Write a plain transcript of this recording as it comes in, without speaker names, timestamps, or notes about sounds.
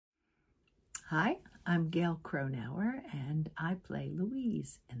Hi, I'm Gail Cronauer, and I play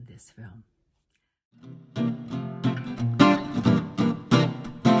Louise in this film.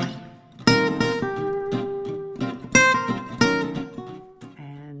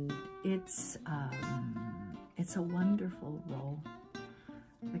 And it's a wonderful role.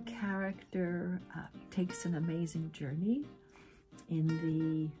 The character takes an amazing journey in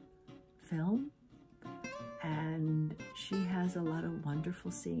the film, and she has a lot of wonderful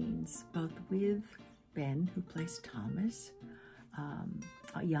scenes, both with Ben, who plays Thomas,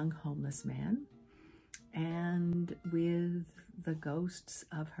 a young homeless man, and with the ghosts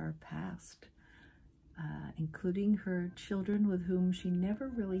of her past, including her children with whom she never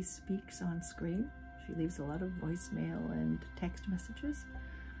really speaks on screen. She leaves a lot of voicemail and text messages,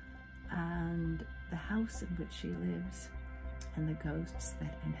 and the house in which she lives and the ghosts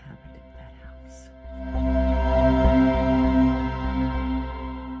that inhabited that house.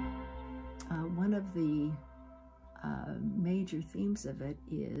 One of the major themes of it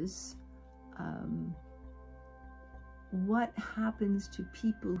is what happens to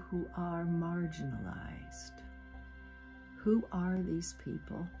people who are marginalized. Who are these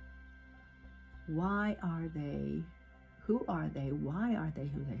people? Why are they? Who are they? Why are they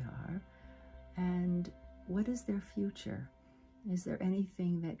who they are? And what is their future? Is there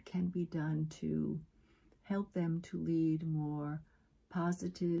anything that can be done to help them to lead more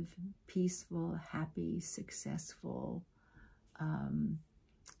positive, peaceful, happy, successful,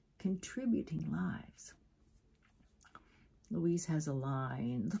 contributing lives? Louise has a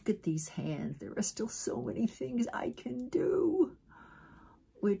line, "Look at these hands, there are still so many things I can do,"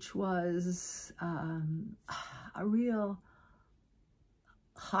 which was a real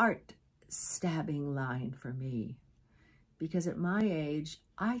heart-stabbing line for me, because at my age,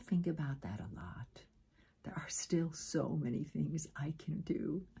 I think about that a lot. There are still so many things I can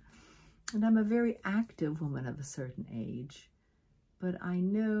do. And I'm a very active woman of a certain age, but I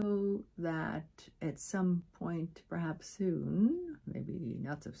know that at some point, perhaps soon, maybe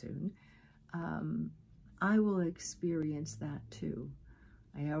not so soon, I will experience that too.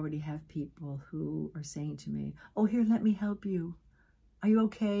 I already have people who are saying to me, "Oh, here, let me help you. Are you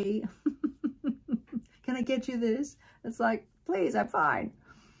okay? Can I get you this?" It's like, please, I'm fine.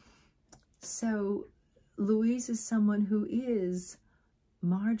 So Louise is someone who is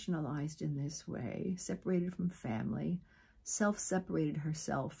marginalized in this way, separated from family, self-separated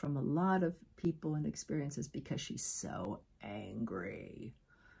herself from a lot of people and experiences because she's so angry.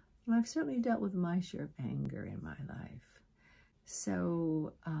 And I've certainly dealt with my share of anger in my life.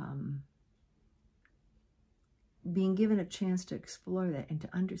 So being given a chance to explore that and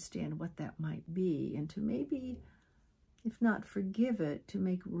to understand what that might be, and to maybe, if not forgive it, to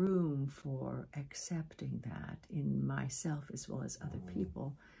make room for accepting that in myself as well as other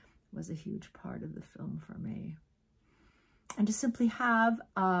people, was a huge part of the film for me. And to simply have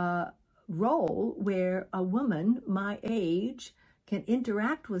a role where a woman my age can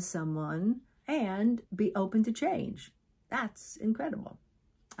interact with someone and be open to change. That's incredible.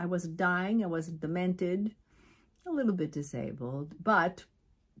 I wasn't dying, I wasn't demented, a little bit disabled, but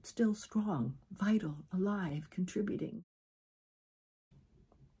still strong, vital, alive, contributing.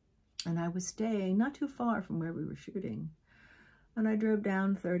 And I was staying not too far from where we were shooting. And I drove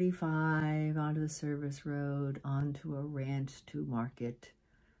down 35 onto the service road, onto a ranch to market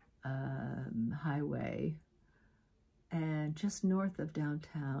highway, and just north of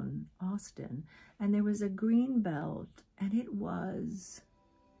downtown Austin. And there was a green belt, and it was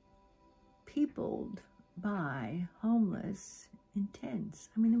peopled by homeless in tents.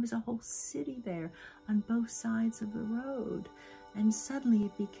 I mean, there was a whole city there on both sides of the road. And suddenly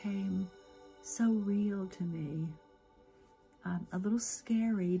it became so real to me. A little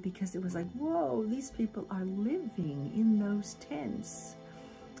scary, because it was like, whoa, these people are living in those tents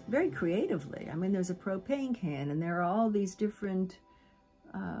very creatively. I mean, there's a propane can, and there are all these different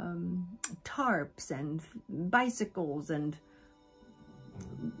tarps and bicycles and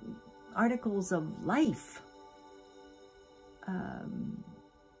articles of life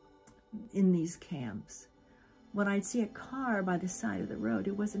in these camps. When I'd see a car by the side of the road,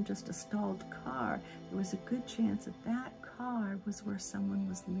 it wasn't just a stalled car. There was a good chance that that car was where someone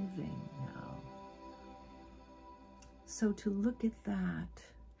was living now. So to look at that,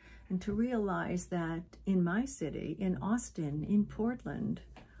 and to realize that in my city, in Austin, in Portland,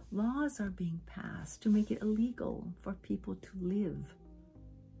 laws are being passed to make it illegal for people to live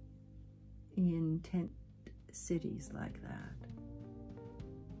in tent cities like that.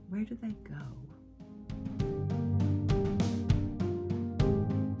 Where do they go?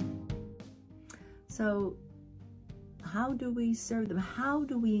 So How do we serve them? How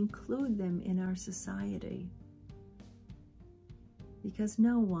do we include them in our society? Because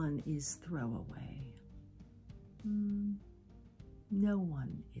no one is throwaway. No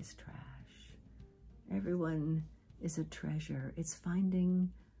one is trash. Everyone is a treasure. It's finding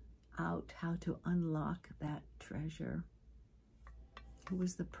out how to unlock that treasure. Who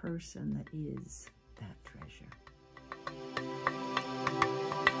is the person that is that treasure?